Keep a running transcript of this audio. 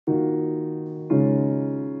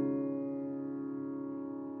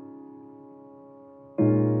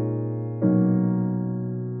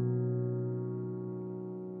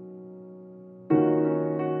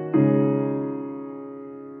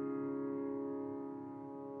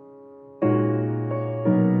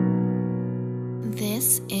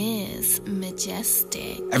This is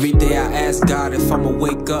majestic. Every day I ask God if I'ma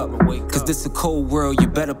wake up, cause this a cold world, you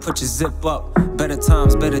better put your zip up. Better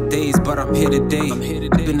times, better days, but I'm here today.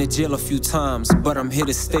 I've been to jail a few times, but I'm here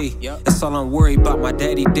to stay. That's all I'm worried about, my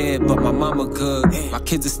daddy dead, but my mama good. My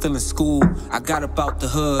kids are still in school, I got up out the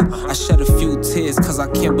hood. I shed a few tears cause I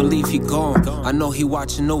can't believe he gone. I know he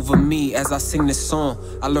watching over me as I sing this song.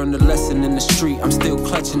 I learned a lesson in the street, I'm still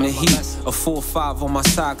clutching the heat. A 4 or 5 on my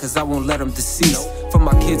side cause I won't let them decease. For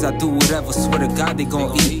my kids I do whatever, swear to God they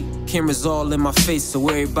gon' eat. Cameras all in my face so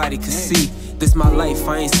everybody can see. This my life,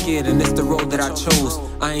 I ain't scared and it's the road that I chose.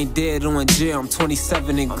 I ain't dead or in jail, I'm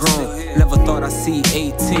 27 and grown. Never thought I'd see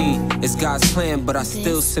 18, it's God's plan, but I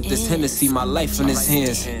still sip this Hennessy, my life in his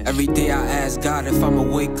hands. Every day I ask God if I'ma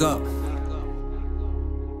wake up.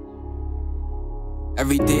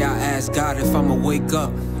 Every day I ask God if I'ma wake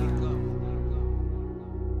up.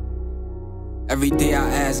 Every day I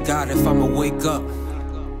ask God if I'ma wake up.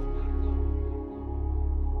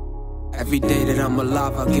 Every day that I'm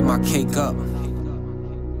alive, I get my cake up.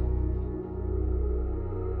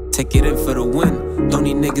 Take it in for the win. Don't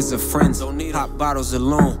need niggas or friends. Pop bottles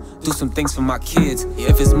alone. Do some things for my kids.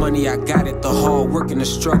 If it's money, I got it. The hard work and the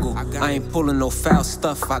struggle. I ain't pulling no foul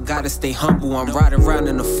stuff. I gotta stay humble. I'm riding around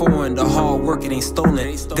in the foreign. The hard work, it ain't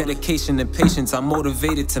stolen. Dedication and patience. I'm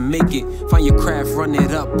motivated to make it. Find your craft, run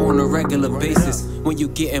it up on a regular basis. When you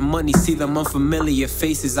getting money, see them unfamiliar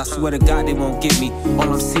faces. I swear to God they won't get me.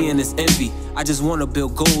 All I'm seeing is envy. I just wanna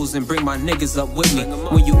build goals and bring my niggas up with me.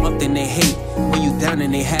 When you up, then they hate. When you down,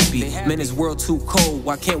 then they happy. Man, this world too cold,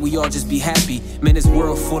 why can't we all just be happy? Man, this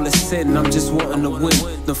world full of sin, I'm just wanting to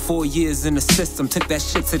win. The 4 years in the system, took that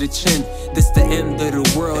shit to the chin. This the end of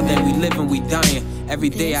the world, that we living, we dying. Every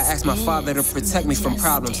day I ask my father to protect me from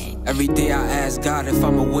problems. Every day I ask God if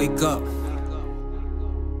I'ma wake up.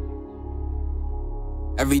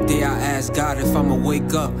 Every day I ask God if I'ma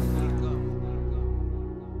wake up.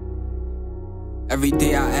 Every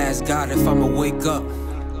day I ask God if I'ma wake up.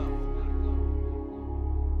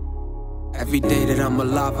 Every day that I'm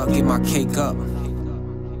alive, I get my cake up.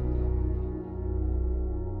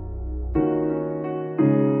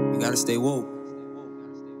 You gotta stay woke.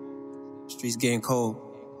 Streets getting cold.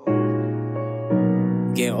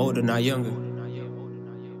 Getting older, not younger.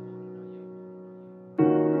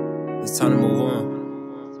 It's time to move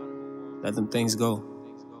on. Let them things go.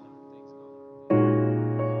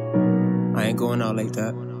 I ain't going out like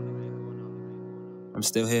that. I'm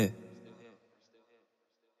still here.